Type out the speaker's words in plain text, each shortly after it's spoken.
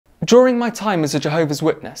During my time as a Jehovah's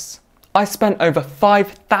Witness, I spent over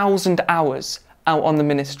 5,000 hours out on the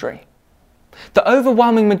ministry. The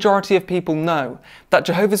overwhelming majority of people know that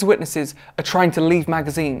Jehovah's Witnesses are trying to leave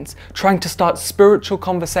magazines, trying to start spiritual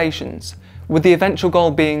conversations, with the eventual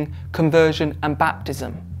goal being conversion and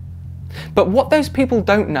baptism. But what those people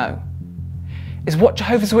don't know is what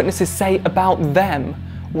Jehovah's Witnesses say about them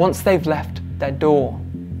once they've left their door.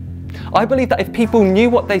 I believe that if people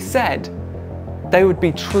knew what they said, they would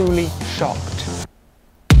be truly shocked.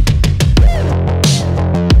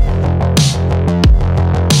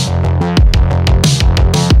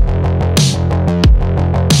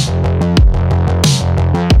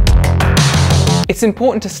 It's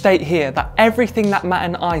important to state here that everything that Matt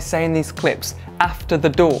and I say in these clips after the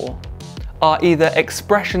door are either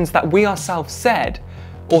expressions that we ourselves said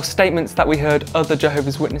or statements that we heard other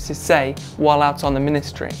Jehovah's Witnesses say while out on the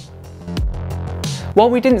ministry. While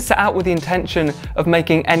we didn't set out with the intention of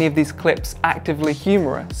making any of these clips actively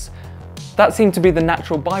humorous, that seemed to be the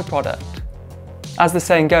natural byproduct. As the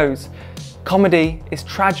saying goes, comedy is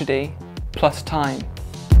tragedy plus time.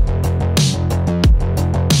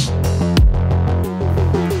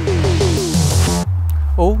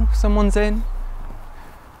 Oh, someone's in.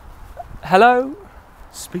 Hello?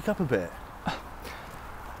 Speak up a bit.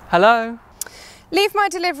 Hello? Leave my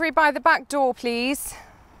delivery by the back door, please.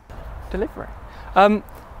 Delivery?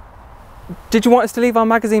 Did you want us to leave our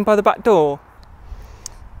magazine by the back door?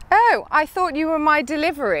 Oh, I thought you were my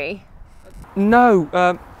delivery.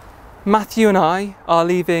 No, Matthew and I are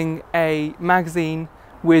leaving a magazine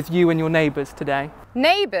with you and your neighbours today.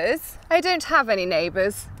 Neighbours? I don't have any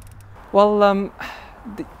neighbours. Well,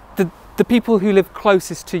 the people who live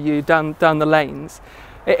closest to you down the lanes.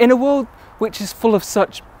 In a world which is full of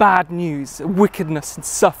such bad news, wickedness and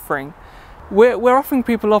suffering, we're offering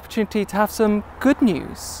people opportunity to have some good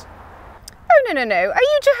news. Oh, no. Are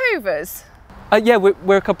you Jehovah's? Yeah,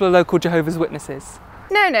 we're a couple of local Jehovah's Witnesses.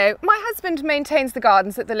 No. My husband maintains the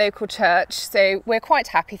gardens at the local church, so we're quite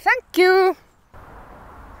happy. Thank you.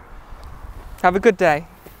 Have a good day.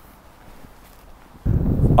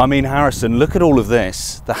 I mean, Harrison, look at all of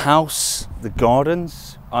this. The house, the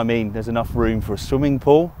gardens. I mean, there's enough room for a swimming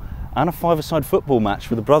pool and a five-a-side football match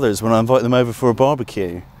with the brothers when I invite them over for a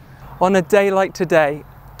barbecue. On a day like today,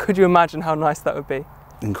 could you imagine how nice that would be?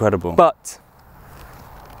 Incredible. But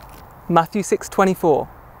Matthew 6:24,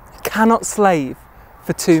 you cannot slave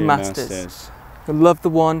for two masters. You'll love the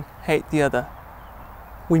one, hate the other.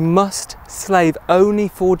 We must slave only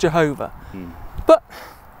for Jehovah. But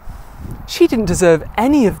she didn't deserve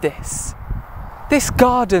any of this. This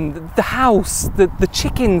garden, the house, the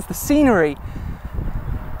chickens, the scenery,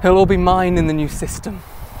 it'll all be mine in the new system.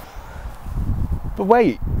 But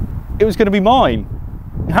wait, it was going to be mine.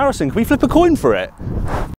 Harrison, can we flip a coin for it?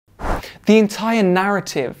 The entire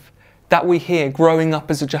narrative that we hear growing up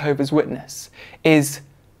as a Jehovah's Witness is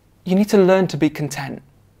you need to learn to be content.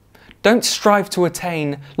 Don't strive to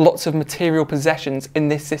attain lots of material possessions in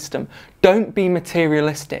this system. Don't be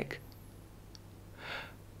materialistic.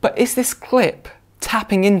 But is this clip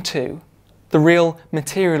tapping into the real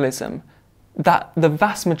materialism that the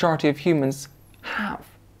vast majority of humans have?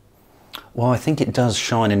 Well, I think it does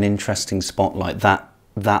shine an interesting spotlight,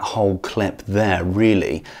 that whole clip there,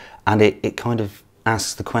 really. And it kind of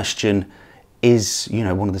asks the question, is, you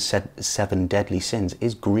know, one of the seven deadly sins,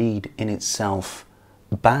 is greed in itself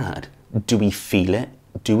bad? Do we feel it?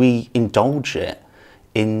 Do we indulge it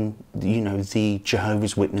in, you know, the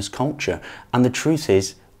Jehovah's Witness culture? And the truth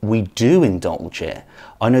is, we do indulge it.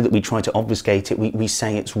 I know that we try to obfuscate it. We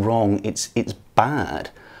say it's wrong, it's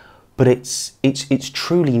bad, but it's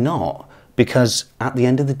truly not, because at the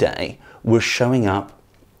end of the day, we're showing up,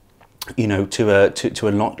 you know, to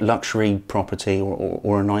a luxury property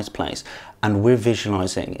or a nice place, and we're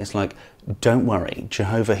visualizing. It's like, don't worry,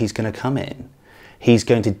 Jehovah, he's going to come in. He's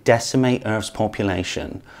going to decimate Earth's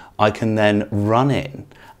population. I can then run in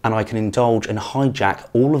and I can indulge and hijack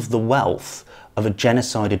all of the wealth of a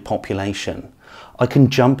genocided population. I can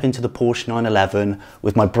jump into the Porsche 911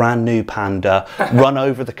 with my brand new Panda, run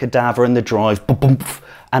over the cadaver in the drive,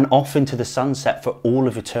 and off into the sunset for all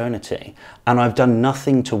of eternity. And I've done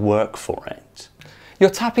nothing to work for it. You're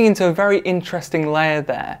tapping into a very interesting layer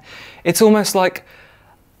there. It's almost like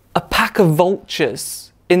a pack of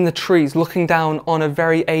vultures in the trees looking down on a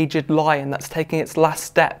very aged lion that's taking its last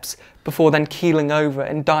steps before then keeling over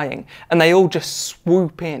and dying. And they all just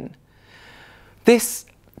swoop in. This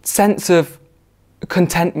sense of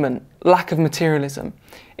contentment, lack of materialism,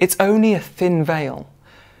 it's only a thin veil.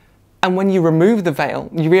 And when you remove the veil,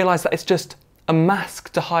 you realise that it's just a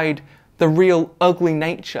mask to hide the real ugly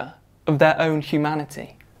nature of their own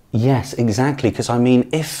humanity. Yes, exactly. Because I mean,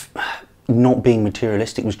 if not being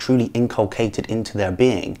materialistic was truly inculcated into their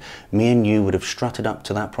being, me and you would have strutted up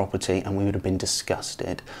to that property and we would have been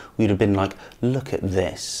disgusted. We'd have been like, look at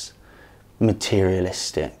this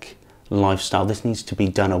materialistic lifestyle. This needs to be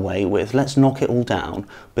done away with. Let's knock it all down,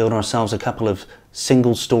 build ourselves a couple of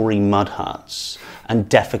single-story mud huts and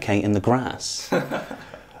defecate in the grass.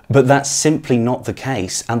 But that's simply not the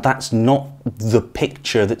case, and that's not the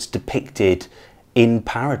picture that's depicted in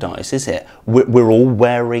paradise, is it? We're all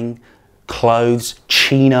wearing clothes,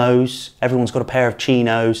 chinos. Everyone's got a pair of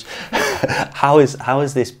chinos. How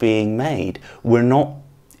is this being made? We're not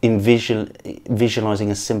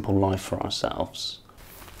visualizing a simple life for ourselves.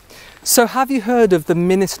 So have you heard of the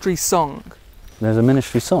ministry song? There's a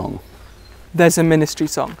ministry song? There's a ministry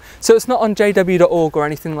song. So it's not on jworg or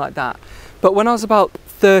anything like that. But when I was about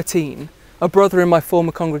 13, a brother in my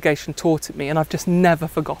former congregation taught it me, and I've just never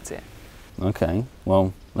forgot it. Okay,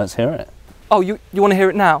 well, let's hear it. Oh, you want to hear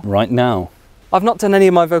it now? Right now. I've not done any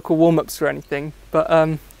of my vocal warm-ups or anything,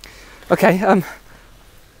 but okay.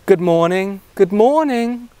 Good morning,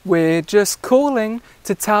 we're just calling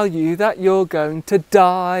to tell you that you're going to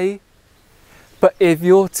die. But if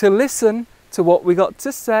you're to listen to what we got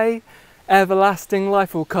to say, everlasting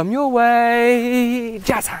life will come your way.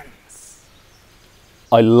 Jazz hands.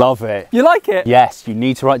 I love it. You like it? Yes, you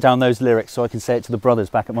need to write down those lyrics so I can say it to the brothers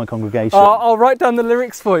back at my congregation. I'll write down the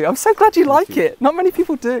lyrics for you. I'm so glad you like it. Not many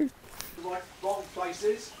people do. Wrong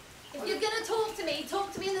places. If you're going to talk to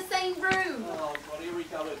me in the same room. Oh, God, here we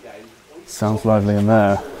go again. Sounds lively in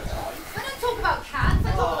there. I don't talk about cats,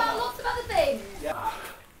 I talk about lots of other things.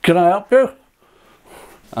 Can I help you?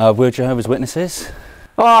 We're Jehovah's Witnesses.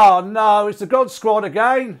 Oh, no, it's the God Squad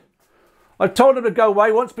again. I told them to go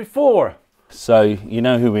away once before. So, you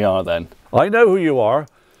know who we are then? I know who you are.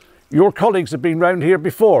 Your colleagues have been round here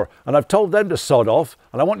before, and I've told them to sod off,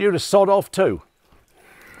 and I want you to sod off too.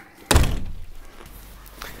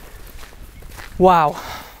 Wow.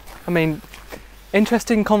 I mean,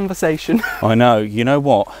 interesting conversation. I know. You know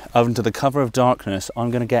what? Under the cover of darkness,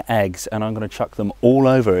 I'm going to get eggs and I'm going to chuck them all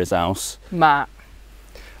over his house. Matt,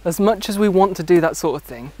 as much as we want to do that sort of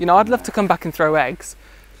thing, you know, I'd love to come back and throw eggs.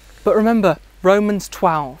 But remember, Romans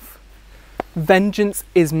 12, vengeance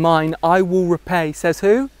is mine, I will repay, says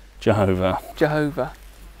who? Jehovah. Jehovah.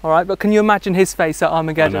 All right, but can you imagine his face at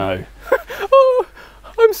Armageddon? I know. Oh,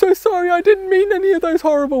 I'm so sorry, I didn't mean any of those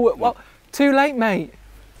horrible... Well, too late, mate.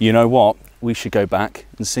 You know what? We should go back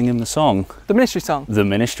and sing him the song. The ministry song? The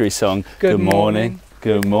ministry song. Good morning.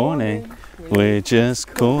 Good morning. We're just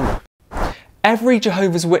calling. Every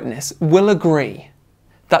Jehovah's Witness will agree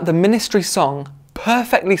that the ministry song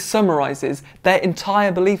perfectly summarises their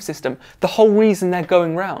entire belief system, the whole reason they're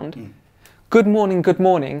going round. Good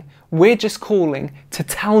morning, we're just calling to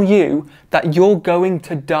tell you that you're going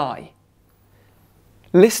to die.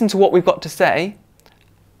 Listen to what we've got to say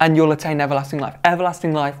and you'll attain everlasting life.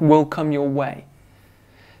 Everlasting life will come your way.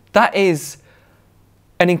 That is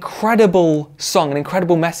an incredible song, an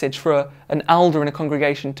incredible message for an elder in a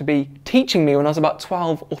congregation to be teaching me when I was about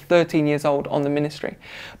 12 or 13 years old on the ministry.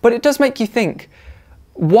 But it does make you think,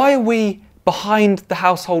 why are we behind the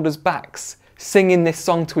householders' backs singing this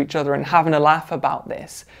song to each other and having a laugh about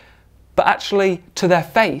this? But actually, to their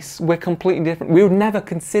face, we're completely different. We would never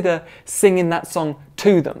consider singing that song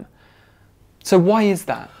to them. So why is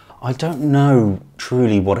that? I don't know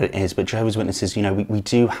truly what it is, but Jehovah's Witnesses, you know, we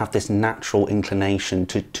do have this natural inclination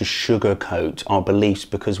to sugarcoat our beliefs,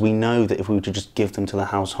 because we know that if we were to just give them to the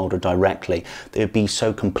householder directly, they would be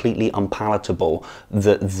so completely unpalatable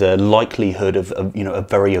that the likelihood of you know, a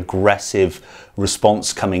very aggressive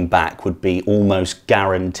response coming back would be almost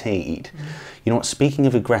guaranteed. You know what, speaking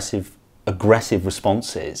of aggressive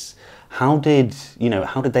responses, how did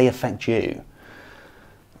they affect you?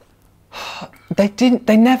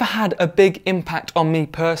 They never had a big impact on me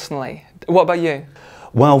personally. What about you?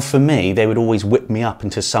 Well, for me, they would always whip me up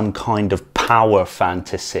into some kind of power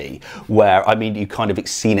fantasy where, I mean, you kind of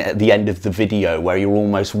seen it at the end of the video where you're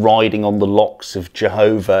almost riding on the locks of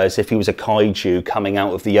Jehovah as if he was a kaiju coming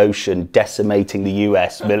out of the ocean, decimating the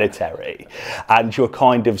US military. And you're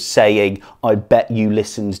kind of saying, I bet you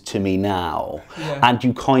listened to me now. Yeah. And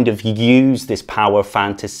you kind of use this power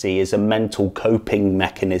fantasy as a mental coping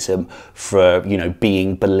mechanism for, you know,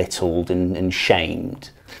 being belittled and shamed.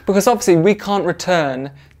 Because obviously we can't return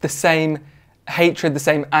the same hatred, the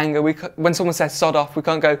same anger. When someone says sod off, we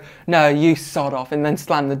can't go, no, you sod off, and then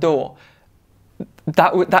slam the door.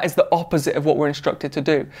 That is the opposite of what we're instructed to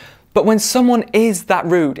do. But when someone is that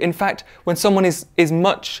rude, in fact, when someone is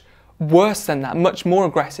much worse than that, much more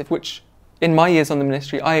aggressive, which in my years on the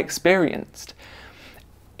ministry I experienced,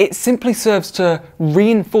 It simply serves to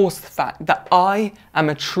reinforce the fact that I am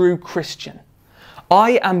a true Christian.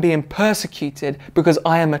 I am being persecuted because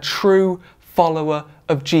I am a true follower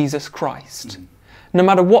of Jesus Christ. No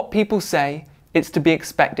matter what people say, it's to be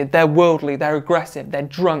expected. They're worldly, they're aggressive, they're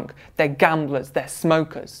drunk, they're gamblers, they're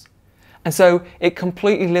smokers. And so it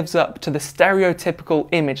completely lives up to the stereotypical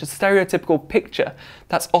image, the stereotypical picture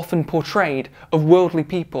that's often portrayed of worldly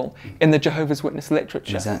people in the Jehovah's Witness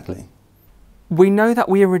literature. Exactly. We know that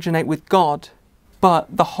we originate with God,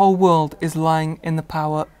 but the whole world is lying in the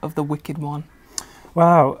power of the wicked one.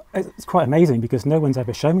 Wow, it's quite amazing because no one's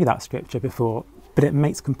ever shown me that scripture before, but it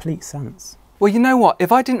makes complete sense. Well, you know what?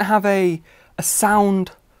 If I didn't have a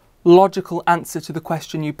sound, logical answer to the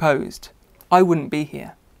question you posed, I wouldn't be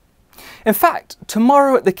here. In fact,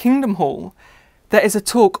 tomorrow at the Kingdom Hall, there is a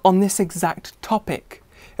talk on this exact topic.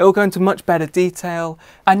 It will go into much better detail,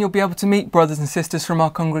 and you'll be able to meet brothers and sisters from our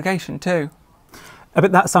congregation too.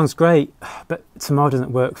 But that sounds great, but tomorrow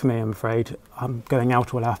doesn't work for me, I'm afraid. I'm going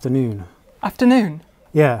out all afternoon. Afternoon?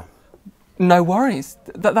 Yeah. No worries.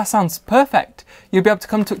 That sounds perfect. You'll be able to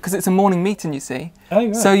come to it because it's a morning meeting, you see. Oh,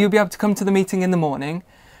 right. So you'll be able to come to the meeting in the morning.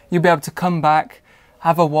 You'll be able to come back,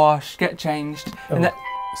 have a wash, get changed, and then...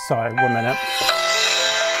 Sorry, 1 minute.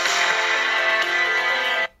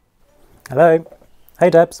 Hello. Hey,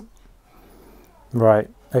 Debs. Right,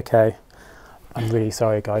 okay. I'm really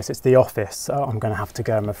sorry, guys. It's the office. I'm going to have to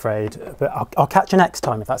go, I'm afraid. But I'll catch you next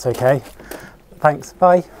time, if that's okay. Thanks.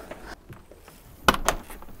 Bye.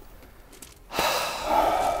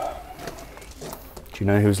 Do you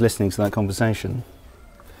know who was listening to that conversation?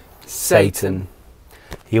 Satan.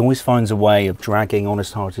 He always finds a way of dragging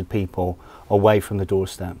honest-hearted people away from the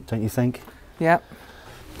doorstep, don't you think? Yeah.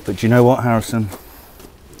 But do you know what, Harrison?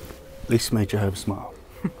 At least you made Jehovah smile.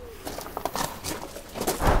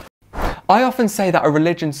 I often say that a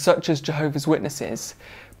religion such as Jehovah's Witnesses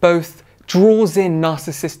both draws in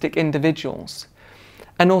narcissistic individuals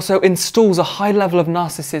and also installs a high level of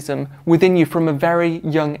narcissism within you from a very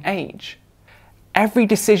young age. Every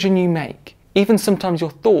decision you make, even sometimes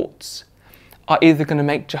your thoughts, are either going to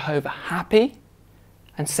make Jehovah happy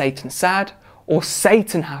and Satan sad, or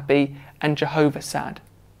Satan happy and Jehovah sad.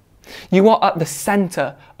 You are at the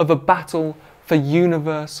centre of a battle for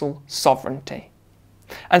universal sovereignty.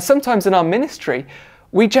 And sometimes in our ministry,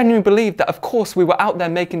 we genuinely believe that of course we were out there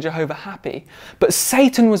making Jehovah happy, but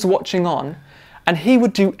Satan was watching on and he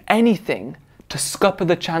would do anything to scupper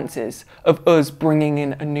the chances of us bringing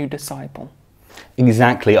in a new disciple.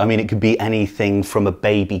 Exactly. I mean, it could be anything from a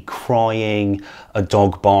baby crying, a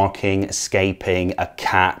dog barking, escaping, a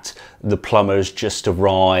cat, the plumber's just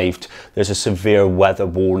arrived, there's a severe weather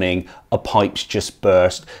warning, a pipe's just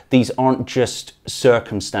burst. These aren't just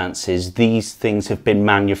circumstances. These things have been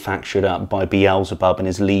manufactured up by Beelzebub and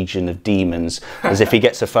his legion of demons, as if he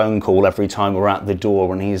gets a phone call every time we're at the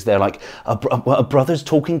door and he's there like, a brother's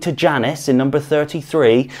talking to Janice in number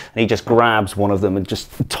 33, and he just grabs one of them and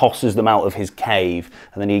just tosses them out of his cave,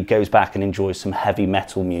 and then he goes back and enjoys some heavy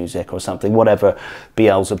metal music or something, whatever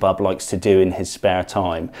Beelzebub likes to do in his spare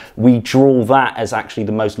time. We draw that as actually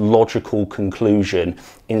the most logical conclusion,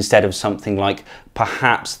 instead of something like,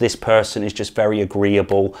 perhaps this person is just very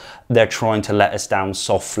agreeable, they're trying to let us down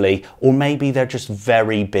softly, or maybe they're just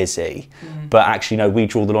very busy. But actually, no, we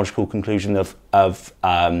draw the logical conclusion of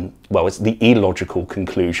well, it's the illogical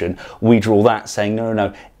conclusion. We draw that saying,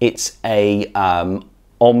 no, it's a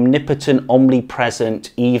omnipotent,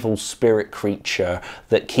 omnipresent, evil spirit creature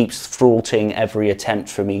that keeps thwarting every attempt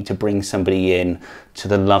for me to bring somebody in to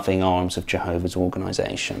the loving arms of Jehovah's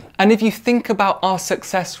organisation. And if you think about our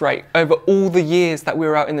success rate over all the years that we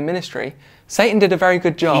were out in the ministry, Satan did a very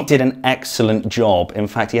good job. He did an excellent job. In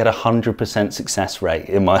fact, he had a 100% success rate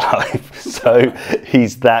in my life. So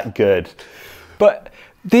he's that good. But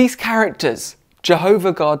these characters,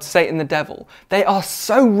 Jehovah God, Satan the devil, they are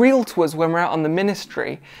so real to us when we're out on the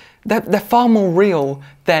ministry. They're far more real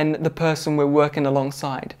than the person we're working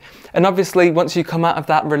alongside. And obviously, once you come out of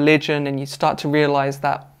that religion and you start to realise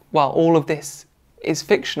that, well, all of this is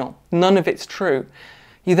fictional, none of it's true,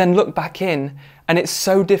 you then look back in and it's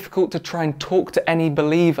so difficult to try and talk to any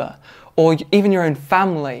believer or even your own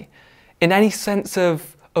family in any sense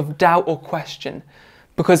of doubt or question.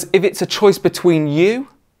 Because if it's a choice between you,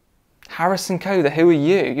 Harrison Coder, who are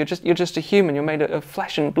you? You're just a human, you're made of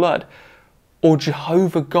flesh and blood. Or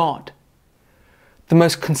Jehovah God, the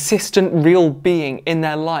most consistent real being in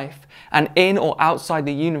their life and in or outside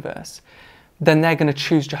the universe, then they're going to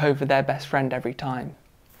choose Jehovah their best friend every time.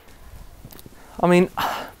 I mean,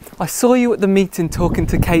 I saw you at the meeting talking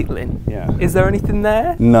to Caitlin. Yeah. Is there anything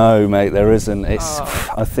there? No, mate, there isn't.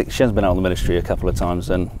 I think she has been out on the ministry a couple of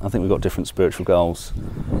times, and I think we've got different spiritual goals.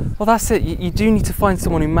 Well, that's it. You do need to find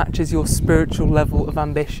someone who matches your spiritual level of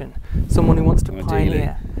ambition. Someone who wants to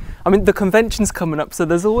pioneer. I mean, the convention's coming up, so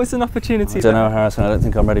there's always an opportunity. I don't know, Harrison. I don't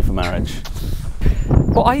think I'm ready for marriage.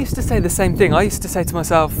 Well, I used to say the same thing. I used to say to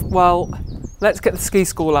myself, well, let's get the ski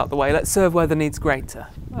school out the way. Let's serve where the need's greater.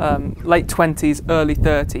 Late 20s, early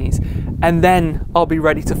 30s, and then I'll be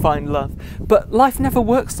ready to find love. But life never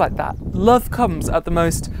works like that. Love comes at the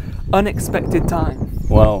most unexpected time.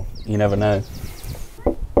 Well, you never know.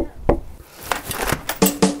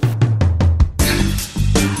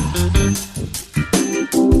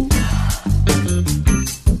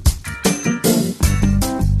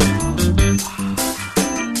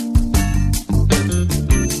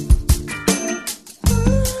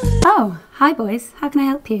 Oh, hi boys. How can I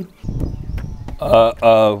help you?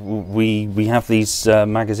 We have these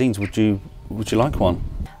magazines. Would you like one?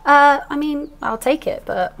 I mean, I'll take it,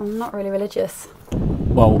 but I'm not really religious.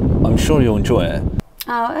 Well, I'm sure you'll enjoy it.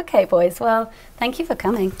 Oh, okay, boys. Well, thank you for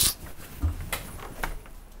coming.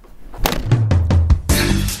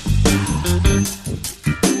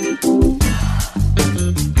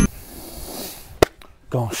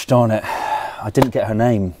 Gosh darn it, I didn't get her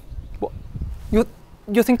name. What?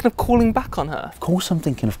 You're thinking of calling back on her? Of course I'm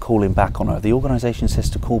thinking of calling back on her. The organisation says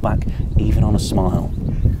to call back even on a smile.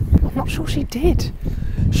 I'm not sure she did.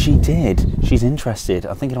 She did. She's interested.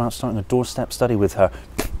 I'm thinking about starting a doorstep study with her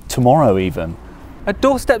tomorrow even. A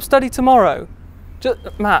doorstep study tomorrow?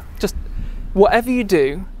 Matt, just whatever you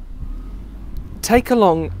do, take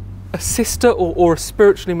along a sister or a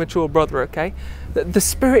spiritually mature brother, okay? The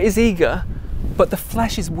spirit is eager, but the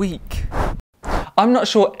flesh is weak. I'm not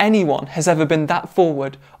sure anyone has ever been that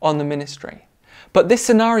forward on the ministry. But this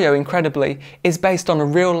scenario, incredibly, is based on a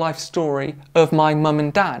real life story of my mum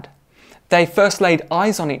and dad. They first laid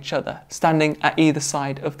eyes on each other, standing at either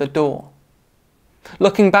side of the door.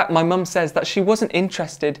 Looking back, my mum says that she wasn't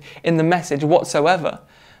interested in the message whatsoever,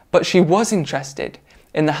 but she was interested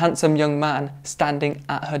in the handsome young man standing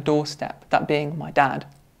at her doorstep, that being my dad.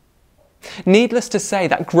 Needless to say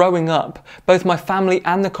that growing up, both my family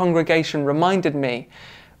and the congregation reminded me,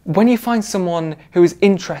 when you find someone who is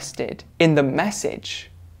interested in the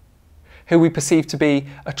message, who we perceive to be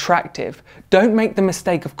attractive, don't make the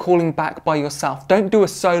mistake of calling back by yourself. Don't do a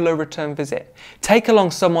solo return visit. Take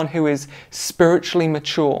along someone who is spiritually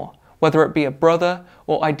mature, whether it be a brother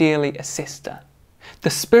or ideally a sister.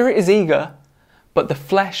 The spirit is eager, but the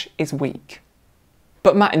flesh is weak.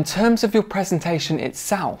 But Matt, in terms of your presentation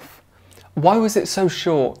itself, why was it so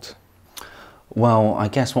short? Well, I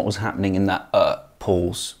guess what was happening in that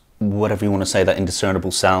pause, whatever you want to say, that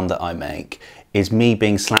indiscernible sound that I make, is me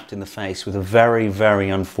being slapped in the face with a very, very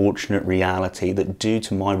unfortunate reality that due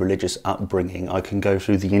to my religious upbringing, I can go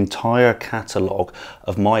through the entire catalogue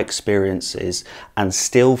of my experiences and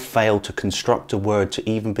still fail to construct a word to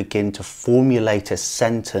even begin to formulate a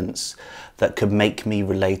sentence that could make me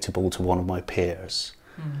relatable to one of my peers.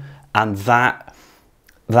 And that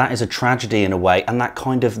is a tragedy in a way, and that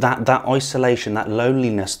kind of that isolation, that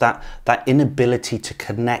loneliness, that inability to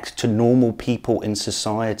connect to normal people in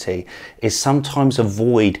society is sometimes a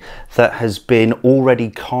void that has been already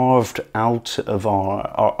carved out of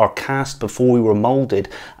our cast before we were moulded,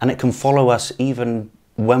 and it can follow us even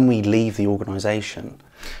when we leave the organisation.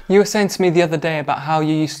 You were saying to me the other day about how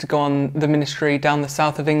you used to go on the ministry down the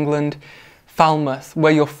south of England, Falmouth,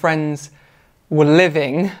 where your friends were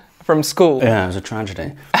living from school. Yeah, it was a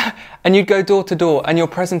tragedy. And you'd go door to door, and your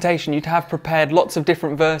presentation, you'd have prepared lots of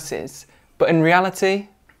different verses, but in reality,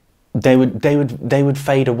 they would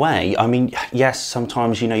fade away. I mean, yes,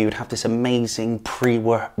 sometimes, you know, you would have this amazing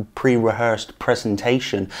pre-rehearsed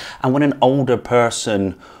presentation, and when an older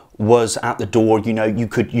person was at the door, you know, you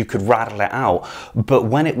could rattle it out. But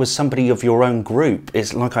when it was somebody of your own group,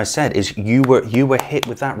 it's like I said, is you were hit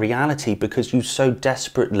with that reality because you so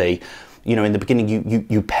desperately, you know, in the beginning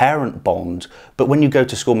you parent bond, but when you go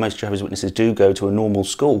to school, most Jehovah's Witnesses do go to a normal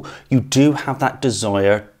school, you do have that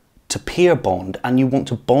desire to peer bond, and you want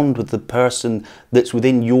to bond with the person that's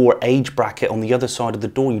within your age bracket on the other side of the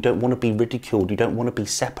door. You don't want to be ridiculed, you don't want to be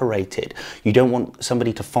separated, you don't want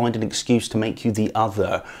somebody to find an excuse to make you the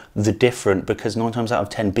other, the different, because 9 times out of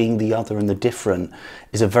 10 being the other and the different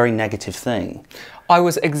is a very negative thing. I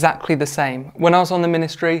was exactly the same. When I was on the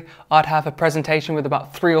ministry, I'd have a presentation with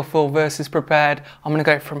about 3 or 4 verses prepared. I'm going to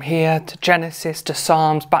go from here to Genesis to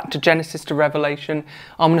Psalms, back to Genesis to Revelation.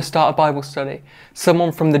 I'm going to start a Bible study.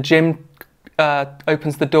 Someone from the gym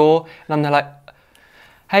opens the door, and I'm there like,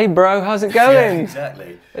 "Hey bro, how's it going?" Yeah,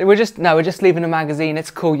 exactly. We're just leaving a magazine.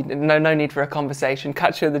 It's cool. No need for a conversation.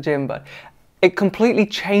 Catch you at the gym, but it completely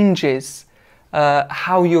changes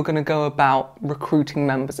how you're going to go about recruiting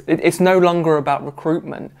members. It's no longer about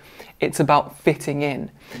recruitment, it's about fitting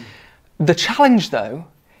in. The challenge, though,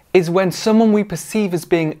 is when someone we perceive as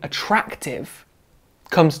being attractive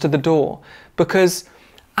comes to the door, because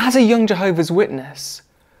as a young Jehovah's Witness,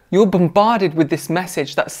 you're bombarded with this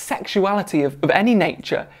message that sexuality of any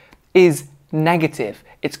nature is negative.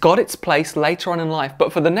 It's got its place later on in life,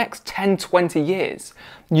 but for the next 10, 20 years,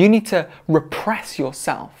 you need to repress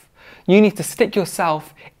yourself. You need to stick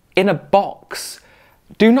yourself in a box.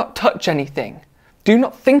 Do not touch anything. Do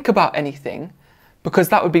not think about anything, because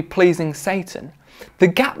that would be pleasing Satan. The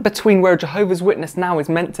gap between where a Jehovah's Witness now is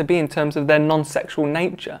meant to be in terms of their non-sexual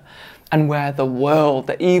nature and where the world,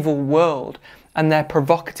 the evil world, and their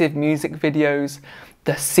provocative music videos,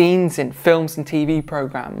 the scenes in films and TV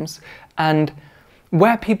programs, and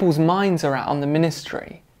where people's minds are at on the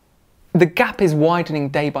ministry, the gap is widening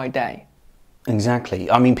day by day. Exactly.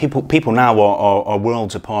 I mean, people now are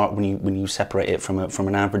worlds apart when you separate it from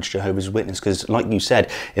an average Jehovah's Witness, because, like you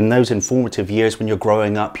said, in those informative years when you're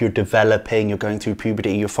growing up, you're developing, you're going through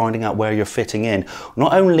puberty, you're finding out where you're fitting in.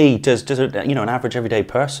 Not only does an average everyday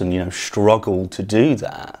person struggle to do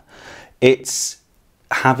that, it's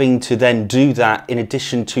having to then do that in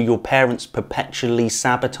addition to your parents perpetually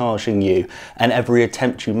sabotaging you and every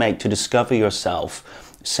attempt you make to discover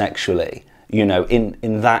yourself sexually.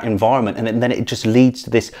 In that environment, and then it just leads to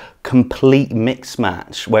this complete mix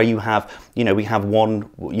match where you have, we have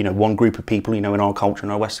one group of people, in our culture,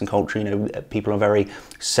 in our Western culture, people are very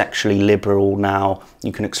sexually liberal now.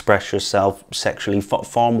 You can express yourself sexually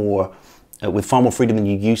far more, with far more freedom than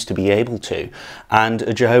you used to be able to. And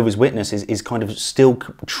a Jehovah's Witness is kind of still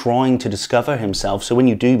trying to discover himself. So when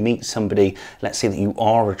you do meet somebody, let's say that you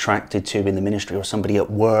are attracted to in the ministry, or somebody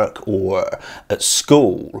at work or at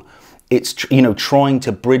school, it's trying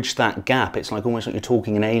to bridge that gap. It's like almost like you're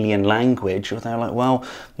talking an alien language. They're like, well,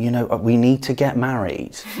 we need to get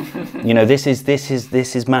married. This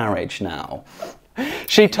is marriage now.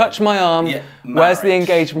 She touched my arm. Yeah, where's the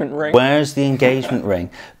engagement ring? Where's the engagement ring?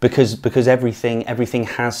 Because everything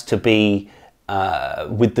has to be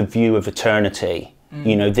with the view of eternity.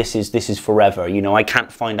 This is forever. I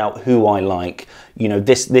can't find out who I like.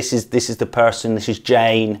 This is the person. This is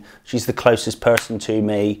Jane. She's the closest person to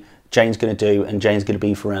me. Jane's going to do, and Jane's going to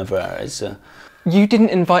be forever. You didn't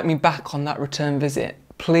invite me back on that return visit.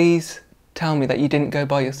 Please tell me that you didn't go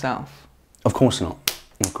by yourself. Of course not.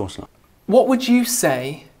 Of course not. What would you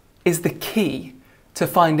say is the key to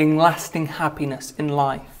finding lasting happiness in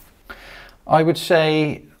life? I would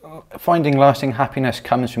say finding lasting happiness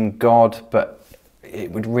comes from God, but it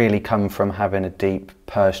would really come from having a deep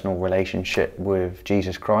personal relationship with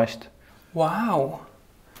Jesus Christ. Wow.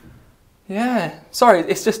 Yeah, sorry,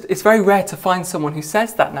 it's very rare to find someone who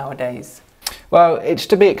says that nowadays. Well, it's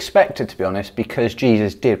to be expected, to be honest, because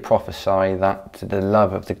Jesus did prophesy that the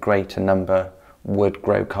love of the greater number would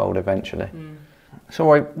grow cold eventually.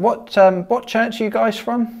 So what church are you guys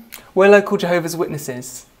from? We're local Jehovah's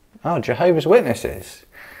Witnesses. Oh, Jehovah's Witnesses.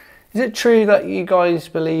 Is it true that you guys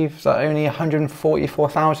believe that only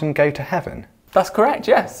 144,000 go to heaven? That's correct,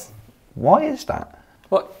 yes. Why is that?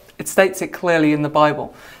 Well, it states it clearly in the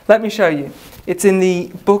Bible. Let me show you. It's in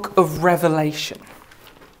the book of Revelation.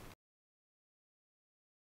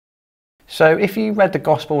 So if you read the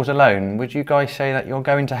Gospels alone, would you guys say that you're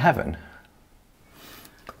going to heaven?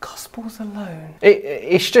 The Gospels alone?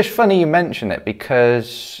 It's just funny you mention it,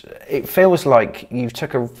 because it feels like you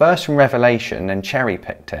took a verse from Revelation and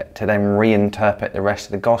cherry-picked it to then reinterpret the rest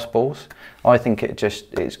of the Gospels. I think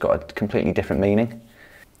it's got a completely different meaning.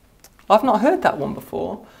 I've not heard that one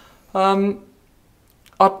before.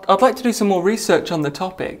 I'd like to do some more research on the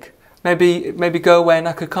topic. Maybe go away and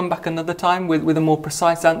I could come back another time with a more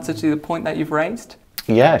precise answer to the point that you've raised.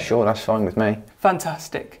 Yeah, sure, that's fine with me.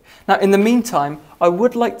 Fantastic. Now, in the meantime, I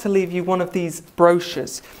would like to leave you one of these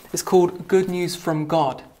brochures. It's called Good News from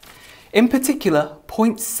God. In particular,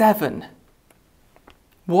 point 7.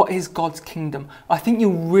 What is God's kingdom? I think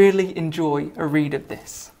you'll really enjoy a read of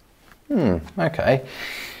this. Okay.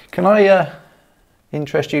 Can I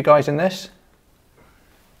interest you guys in this?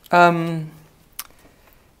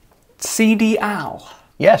 CD Owl.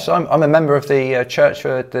 Yes, I'm a member of the Church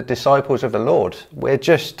for the Disciples of the Lord. We're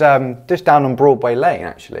just down on Broadway Lane,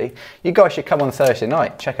 actually. You guys should come on Thursday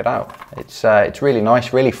night. Check it out. It's really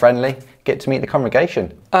nice, really friendly. Get to meet the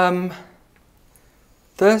congregation.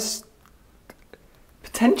 There's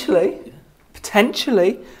potentially.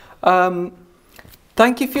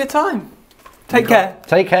 Thank you for your time. Take care.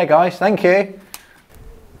 Take care, guys. Thank you.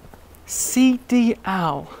 CD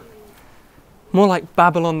Owl. More like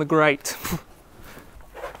Babylon the Great.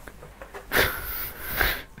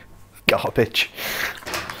 God. Garbage.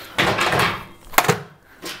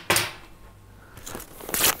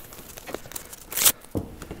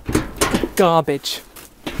 Garbage.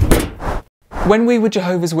 When we were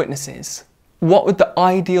Jehovah's Witnesses, what would the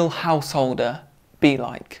ideal householder be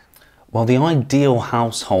like? Well, the ideal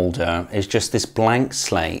householder is just this blank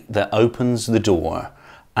slate that opens the door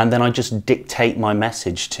and then I just dictate my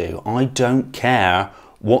message to. I don't care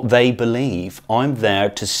what they believe. I'm there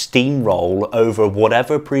to steamroll over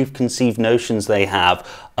whatever preconceived notions they have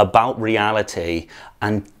about reality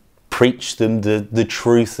and preach them the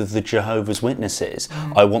truth of the Jehovah's Witnesses.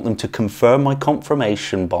 I want them to confirm my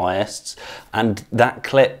confirmation bias, and that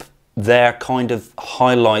clip there kind of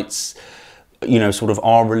highlights, you know, sort of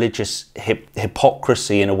our religious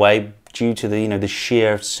hypocrisy in a way, due to the, you know, the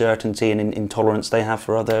sheer certainty and intolerance they have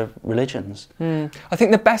for other religions. I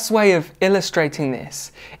think the best way of illustrating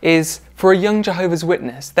this is for a young Jehovah's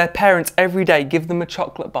Witness, their parents every day give them a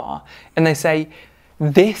chocolate bar and they say,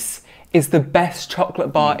 this is the best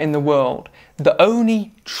chocolate bar in the world, the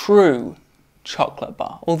only true chocolate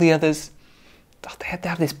bar. All the others, they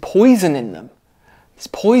have this poison in them. This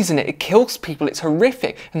poison, it kills people, it's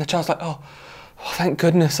horrific. And the child's like, oh, thank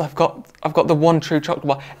goodness I've got the one true chocolate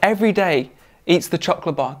bar. Every day eats the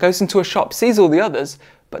chocolate bar, goes into a shop, sees all the others,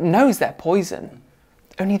 but knows they're poison.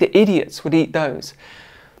 Only the idiots would eat those.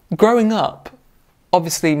 Growing up,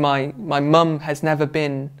 obviously my mum has never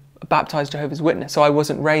been a baptized Jehovah's Witness, so I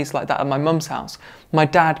wasn't raised like that at my mum's house. My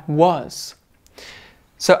dad was.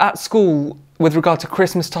 So at school, with regard to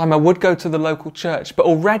Christmas time, I would go to the local church, but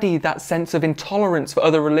already that sense of intolerance for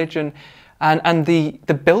other religion and the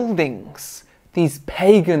buildings, these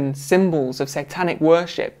pagan symbols of satanic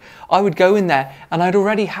worship, I would go in there and I'd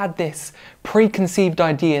already had this preconceived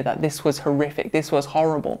idea that this was horrific, this was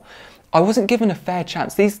horrible. I wasn't given a fair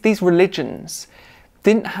chance. These religions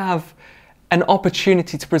didn't have an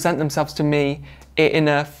opportunity to present themselves to me in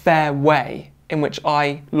a fair way in which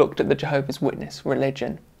I looked at the Jehovah's Witness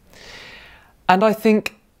religion. And I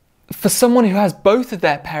think for someone who has both of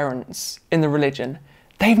their parents in the religion,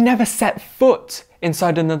 they've never set foot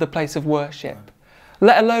inside another place of worship,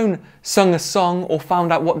 let alone sung a song or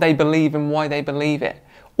found out what they believe and why they believe it.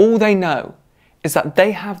 All they know is that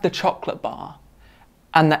they have the chocolate bar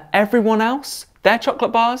and that everyone else, their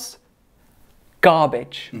chocolate bars,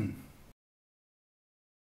 garbage.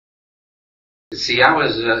 See, I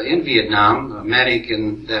was in Vietnam, a medic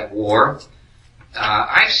in that war.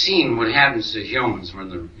 I've seen what happens to humans when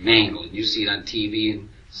they're mangled. You see it on TV and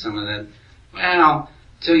some of that. Well,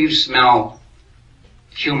 till you smell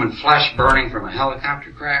human flesh burning from a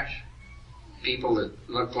helicopter crash. People that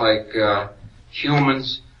look like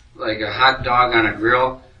humans, like a hot dog on a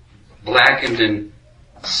grill, blackened and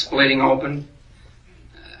splitting open.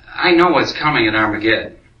 I know what's coming at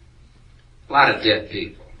Armageddon. A lot of dead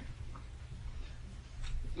people.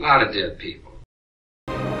 A lot of dead people.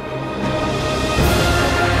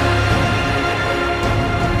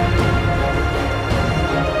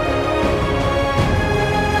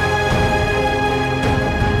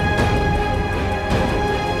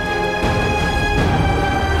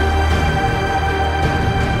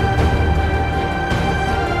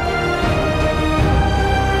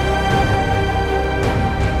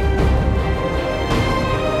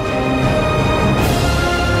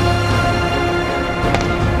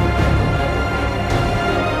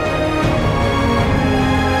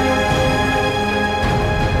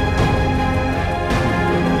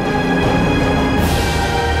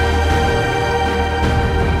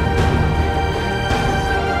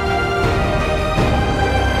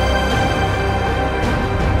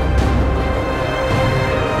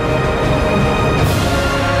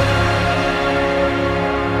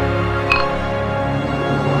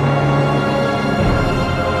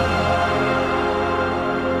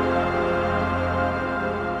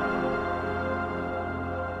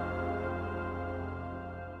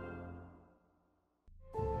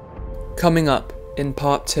 Coming up in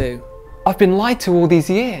part 2. I've been lied to all these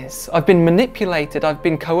years. I've been manipulated. I've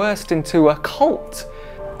been coerced into a cult.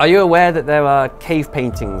 Are you aware that there are cave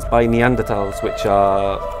paintings by Neanderthals which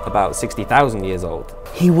are about 60,000 years old?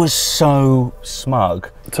 He was so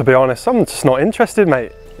smug. To be honest, I'm just not interested,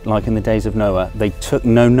 mate. Like in the days of Noah, they took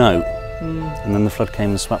no note, and then the flood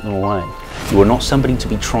came and swept them away. You are not somebody to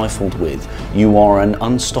be trifled with. You are an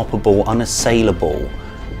unstoppable, unassailable,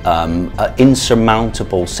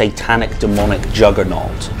 insurmountable, satanic, demonic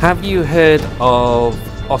juggernaut. Have you heard of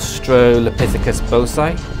Australopithecus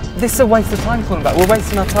boci? This is a waste of time calling back. We're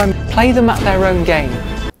wasting our time. Play them at their own game.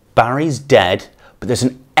 Barry's dead, but there's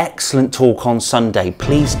an excellent talk on Sunday.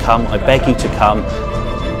 Please come, I beg you to come.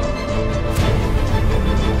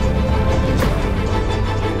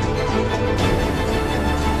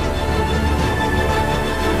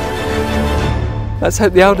 Let's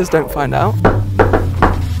hope the elders don't find out.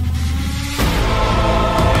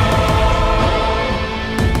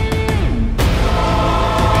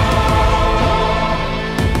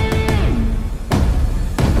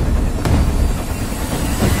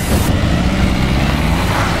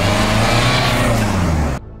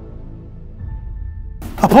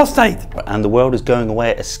 Apostate! And the world is going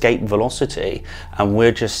away at escape velocity, and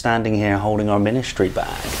we're just standing here holding our ministry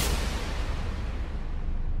bag.